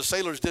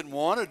sailors didn't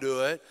want to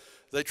do it.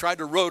 They tried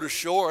to row to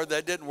shore.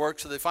 That didn't work,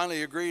 so they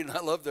finally agreed, and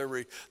I love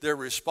their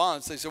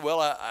response. They said,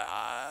 well,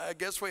 I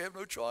guess we have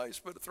no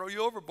choice but to throw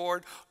you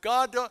overboard.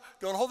 God,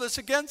 don't hold this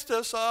against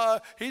us.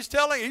 He's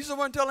the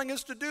one telling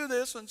us to do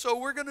this, and so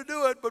we're going to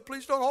do it, but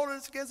please don't hold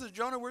it against us.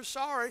 Jonah, we're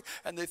sorry.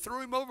 And they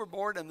threw him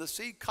overboard, and the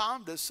sea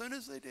calmed as soon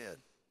as they did.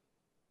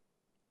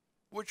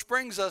 Which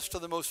brings us to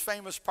the most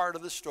famous part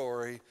of the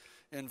story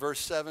in verse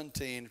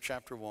 17 of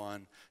chapter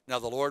 1. Now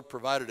the Lord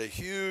provided a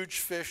huge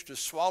fish to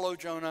swallow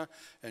Jonah,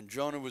 and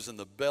Jonah was in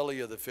the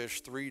belly of the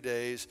fish 3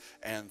 days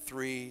and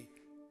 3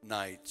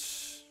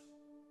 nights.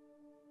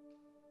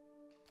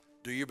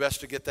 Do your best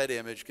to get that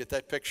image, get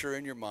that picture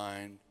in your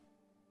mind.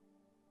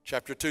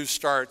 Chapter 2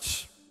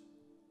 starts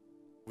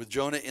with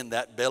Jonah in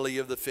that belly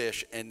of the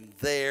fish, and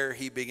there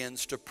he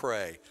begins to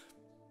pray.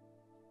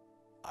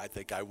 I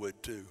think I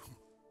would too.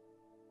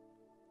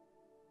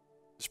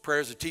 This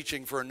prayer is a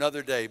teaching for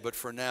another day, but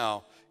for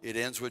now, it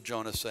ends with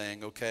Jonah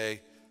saying,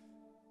 okay,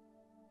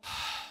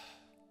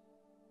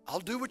 I'll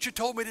do what you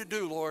told me to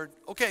do, Lord.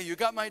 Okay, you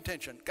got my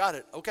attention. Got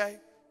it, okay?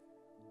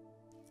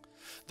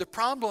 The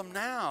problem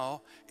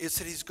now is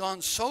that he's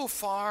gone so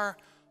far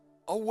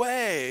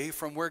away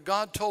from where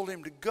God told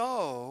him to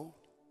go,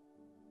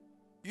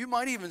 you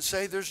might even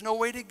say there's no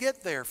way to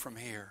get there from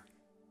here.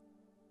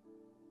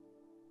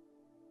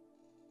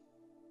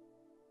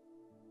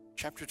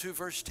 Chapter 2,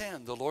 verse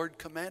 10, the Lord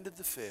commanded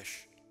the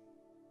fish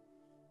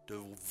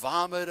to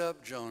vomit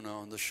up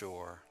Jonah on the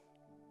shore,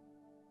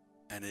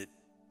 and it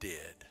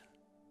did.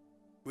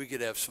 We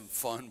could have some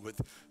fun with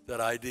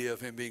that idea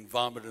of him being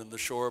vomited on the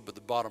shore, but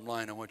the bottom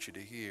line I want you to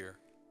hear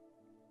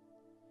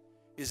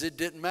is it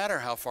didn't matter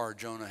how far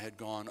Jonah had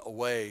gone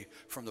away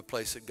from the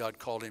place that God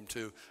called him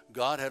to.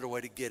 God had a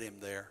way to get him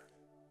there.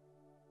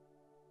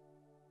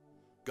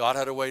 God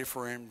had a way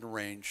for him to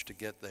arrange to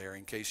get there.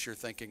 In case you're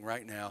thinking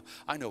right now,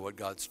 I know what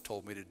God's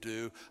told me to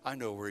do. I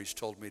know where he's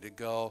told me to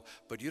go,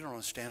 but you don't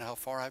understand how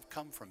far I've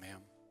come from him.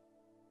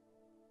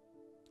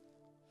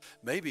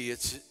 Maybe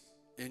it's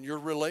in your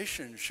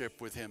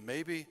relationship with him.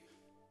 Maybe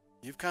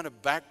you've kind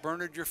of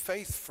backburnered your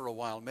faith for a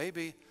while.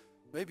 Maybe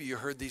you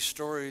heard these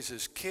stories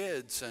as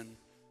kids,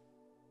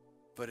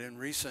 but in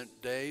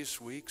recent days,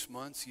 weeks,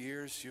 months,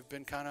 years, you've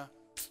been kind of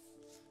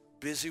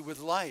busy with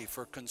life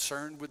or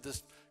concerned with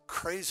this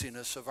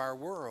craziness of our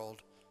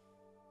world.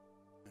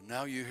 And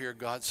now you hear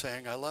God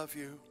saying, I love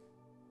you.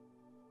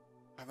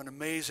 I have an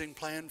amazing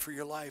plan for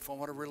your life. I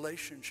want a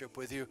relationship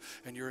with you.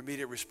 And your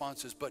immediate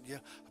response is, but yeah,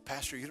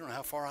 Pastor, you don't know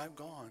how far I've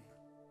gone.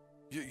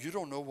 You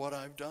don't know what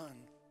I've done.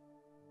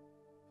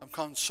 I've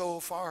come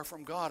so far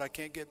from God, I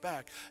can't get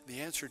back.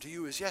 The answer to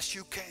you is, yes,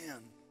 you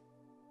can.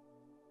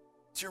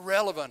 It's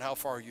irrelevant how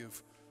far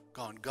you've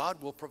gone.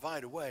 God will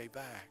provide a way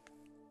back.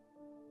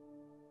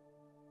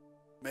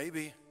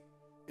 Maybe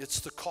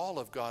it's the call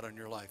of God on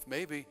your life.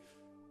 Maybe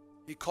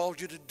he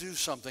called you to do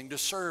something, to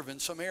serve in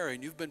some area,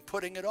 and you've been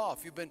putting it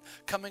off. You've been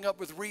coming up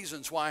with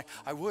reasons why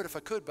I would if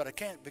I could, but I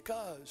can't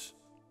because.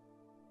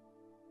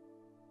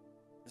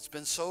 It's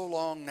been so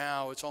long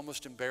now, it's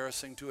almost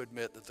embarrassing to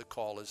admit that the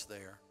call is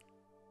there.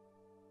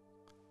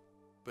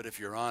 But if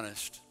you're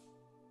honest,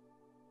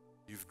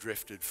 you've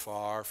drifted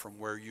far from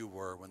where you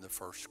were when the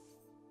first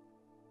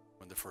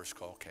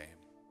call came.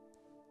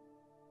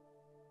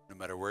 No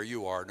matter where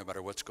you are, no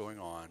matter what's going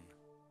on,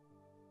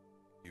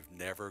 you've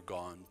never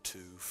gone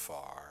too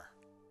far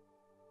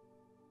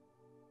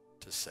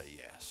to say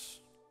yes.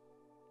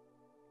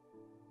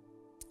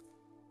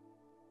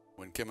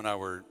 When Kim and I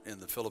were in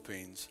the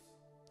Philippines,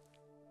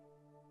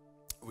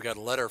 we got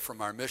a letter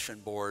from our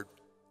mission board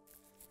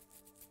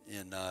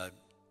in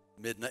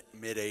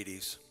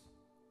mid-80s.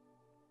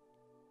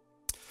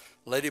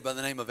 A lady by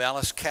the name of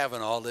Alice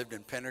Kavanaugh lived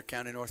in Pender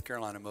County, North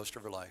Carolina most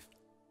of her life.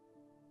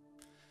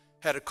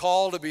 Had a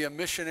call to be a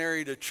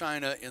missionary to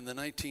China in the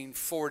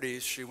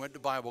 1940s. She went to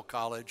Bible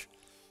college.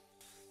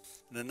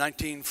 And in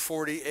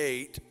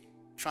 1948,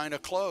 China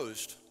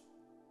closed.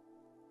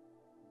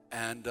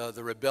 And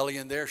the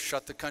rebellion there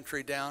shut the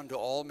country down to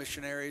all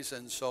missionaries.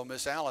 And so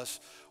Miss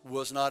Alice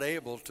was not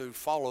able to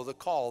follow the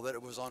call that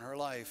it was on her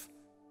life.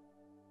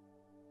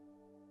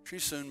 She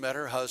soon met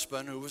her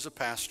husband, who was a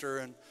pastor,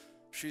 and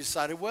she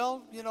decided,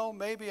 well,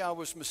 maybe I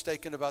was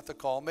mistaken about the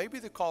call. Maybe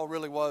the call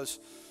really was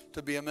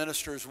to be a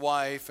minister's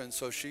wife, and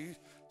so she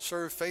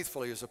served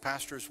faithfully as a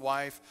pastor's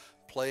wife,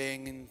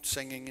 playing and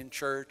singing in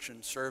church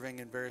and serving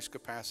in various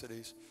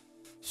capacities,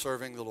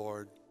 serving the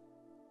Lord.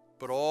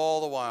 But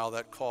all the while,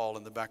 that call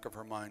in the back of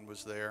her mind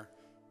was there.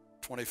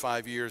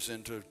 25 years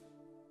into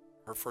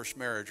her first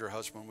marriage, her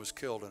husband was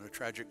killed in a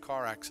tragic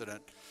car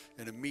accident,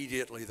 and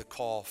immediately the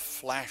call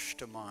flashed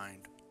to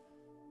mind.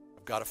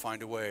 I've got to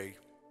find a way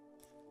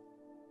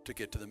to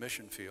get to the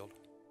mission field.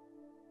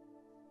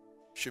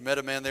 She met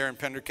a man there in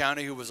Pender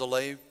County who was a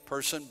lay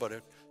person, but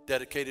a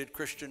dedicated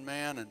Christian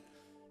man, and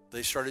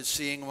They started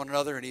seeing one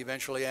another, and he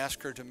eventually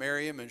asked her to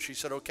marry him, and she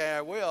said, okay,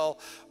 I will,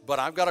 but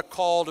I've got a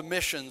call to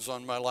missions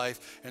on my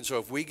life, and so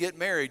if we get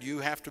married, you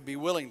have to be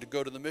willing to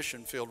go to the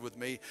mission field with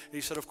me. And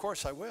he said, of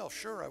course I will,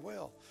 sure I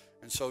will.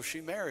 And so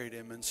she married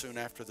him, and soon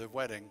after the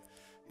wedding,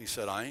 he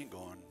said, I ain't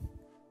going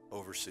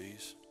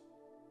overseas.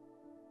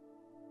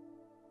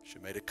 She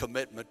made a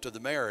commitment to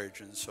the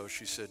marriage, and so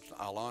she said,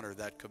 I'll honor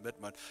that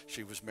commitment.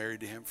 She was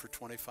married to him for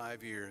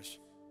 25 years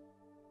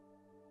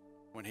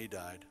when he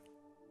died.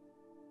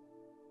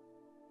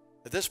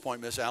 At this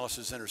point, Miss Alice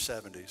is in her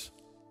 70s.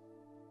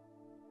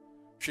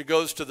 She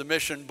goes to the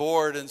mission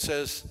board and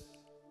says,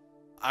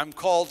 I'm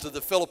called to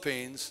the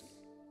Philippines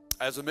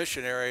as a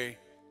missionary.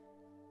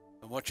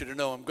 I want you to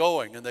know I'm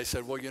going. And they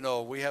said, well, you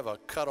know, we have a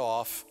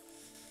cutoff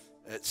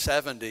at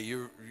 70.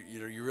 You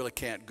really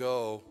can't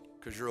go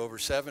because you're over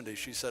 70.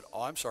 She said,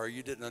 oh, I'm sorry,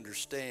 you didn't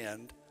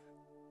understand.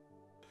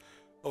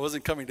 I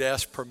wasn't coming to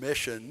ask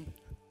permission.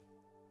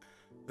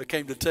 I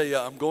came to tell you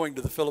I'm going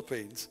to the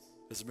Philippines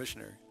as a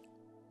missionary.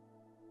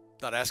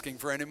 Not asking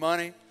for any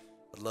money.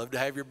 I'd love to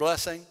have your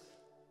blessing,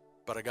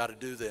 but I got to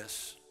do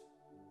this.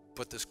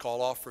 Put this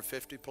call off for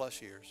 50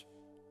 plus years.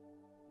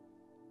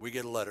 We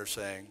get a letter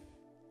saying,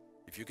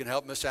 if you can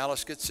help Miss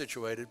Alice get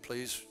situated,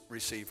 please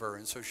receive her.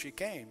 And so she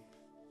came.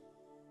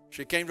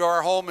 She came to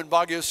our home in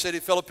Baguio City,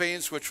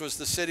 Philippines, which was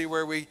the city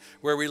where we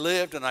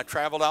lived, and I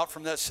traveled out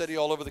from that city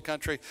all over the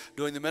country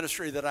doing the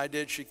ministry that I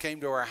did. She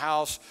came to our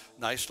house,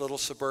 nice little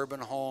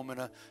suburban home in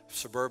a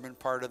suburban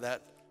part of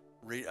that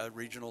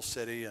regional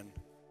city, and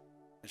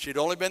she'd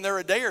only been there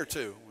a day or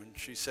two when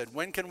she said,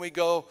 when can we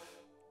go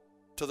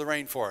to the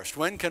rainforest?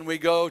 When can we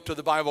go to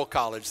the Bible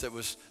college that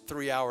was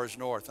 3 hours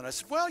north? And I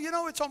said, well, you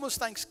know, it's almost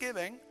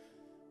Thanksgiving.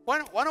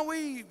 Why don't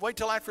we wait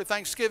till after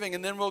Thanksgiving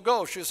and then we'll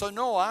go? She said,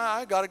 no,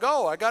 I got to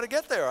go. I got to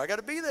get there. I got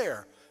to be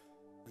there.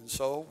 And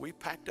so we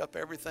packed up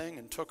everything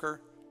and took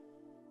her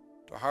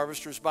to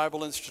Harvesters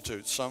Bible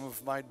Institute. Some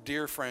of my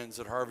dear friends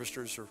at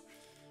Harvesters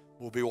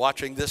will be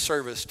watching this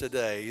service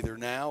today, either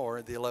now or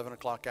at the 11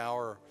 o'clock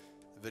hour, or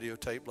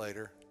videotape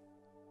later.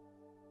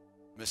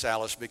 Miss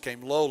Alice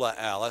became Lola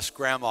Alice,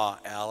 Grandma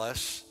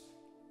Alice.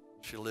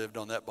 She lived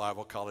on that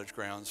Bible college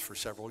grounds for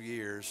several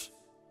years.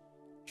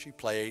 She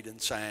played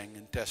and sang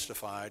and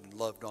testified and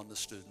loved on the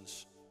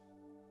students.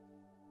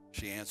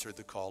 She answered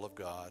the call of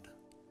God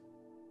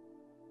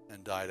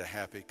and died a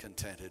happy,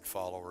 contented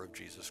follower of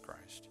Jesus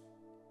Christ.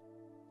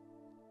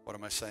 What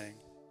am I saying?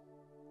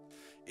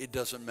 It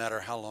doesn't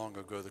matter how long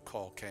ago the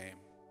call came.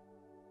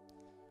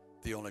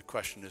 The only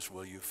question is,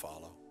 will you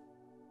follow?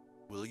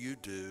 Will you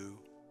do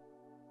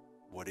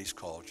what he's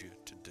called you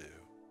to do?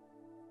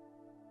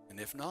 And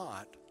if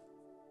not,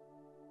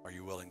 are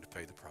you willing to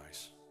pay the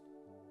price?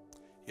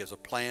 He has a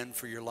plan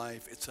for your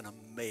life. It's an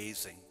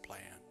amazing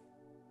plan.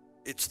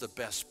 It's the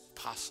best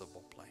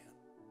possible plan.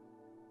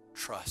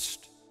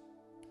 Trust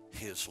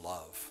his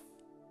love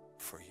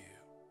for you.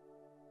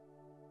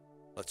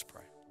 Let's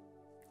pray.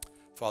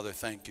 Father,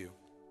 thank you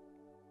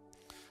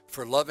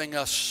for loving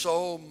us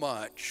so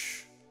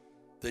much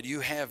that you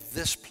have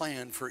this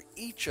plan for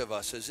each of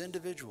us as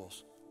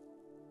individuals.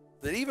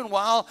 That even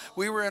while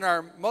we were in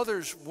our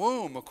mother's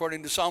womb,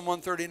 according to Psalm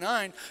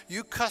 139,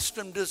 you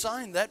custom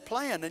designed that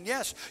plan. And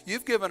yes,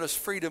 you've given us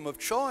freedom of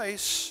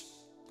choice.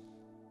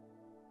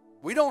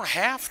 We don't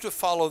have to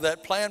follow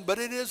that plan, but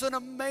it is an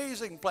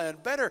amazing plan,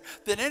 better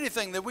than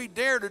anything that we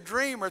dare to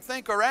dream or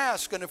think or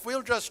ask. And if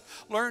we'll just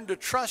learn to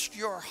trust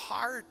your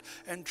heart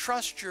and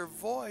trust your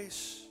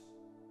voice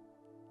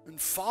and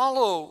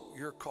follow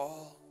your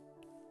call,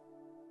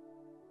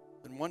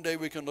 and one day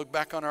we can look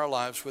back on our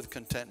lives with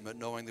contentment,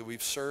 knowing that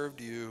we've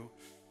served you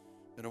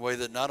in a way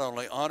that not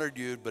only honored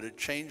you, but it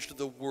changed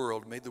the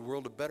world, made the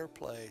world a better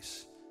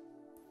place.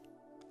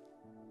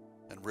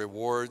 And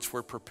rewards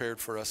were prepared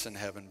for us in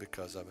heaven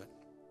because of it.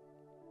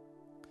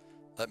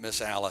 Let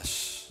Miss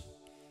Alice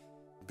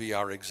be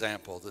our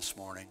example this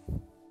morning.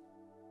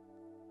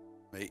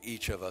 May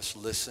each of us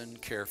listen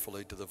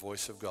carefully to the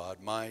voice of God.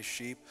 My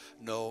sheep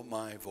know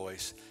my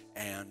voice,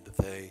 and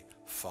they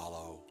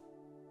follow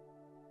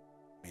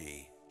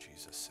me,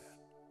 Jesus said.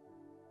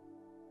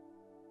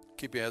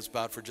 Keep your heads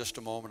bowed for just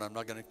a moment. I'm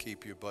not going to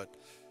keep you, but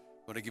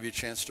I'm going to give you a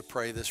chance to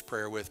pray this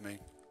prayer with me.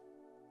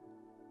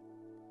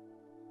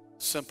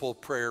 Simple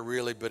prayer,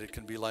 really, but it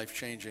can be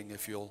life-changing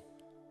if you'll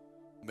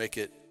make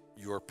it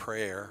your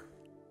prayer.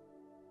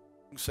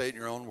 You can say it in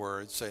your own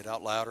words. Say it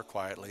out loud or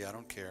quietly. I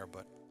don't care,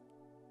 but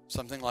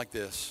something like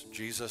this.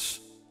 Jesus,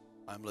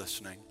 I'm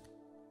listening.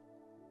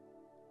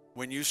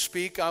 When you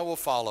speak, I will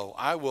follow.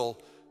 I will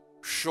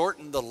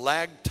shorten the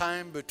lag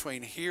time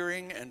between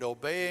hearing and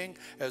obeying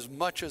as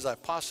much as I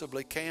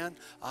possibly can.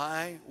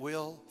 I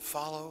will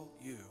follow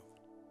you,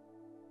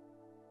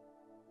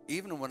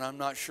 even when I'm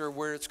not sure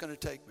where it's going to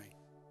take me.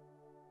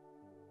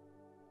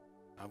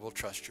 I will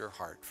trust your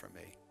heart for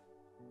me.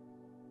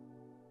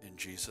 In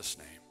Jesus'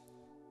 name,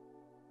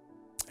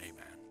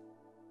 amen.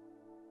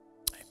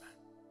 Amen.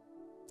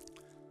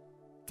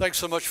 Thanks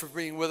so much for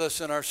being with us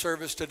in our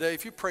service today.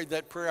 If you prayed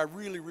that prayer, I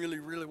really, really,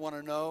 really want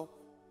to know.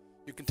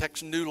 You can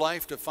text New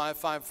Life to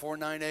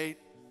 55498.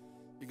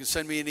 You can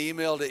send me an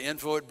email to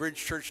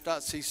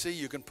info@bridgechurch.cc.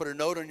 You can put a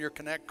note on your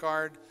Connect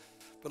card.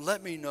 But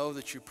let me know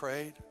that you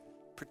prayed,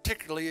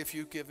 particularly if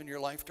you've given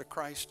your life to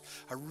Christ.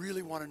 I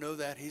really want to know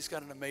that. He's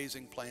got an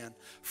amazing plan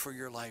for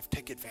your life.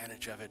 Take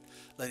advantage of it.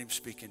 Let him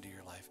speak into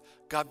your life.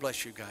 God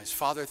bless you guys.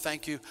 Father,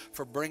 thank you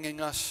for bringing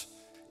us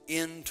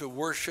in to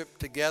worship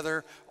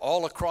together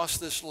all across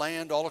this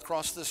land, all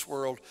across this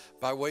world,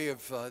 by way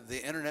of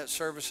the internet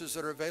services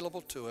that are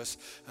available to us.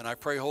 And I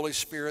pray, Holy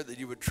Spirit, that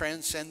you would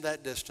transcend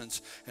that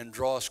distance and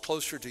draw us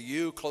closer to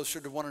you,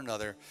 closer to one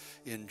another,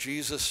 in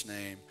Jesus'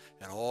 name.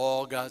 And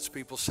all God's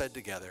people said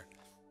together,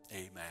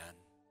 amen.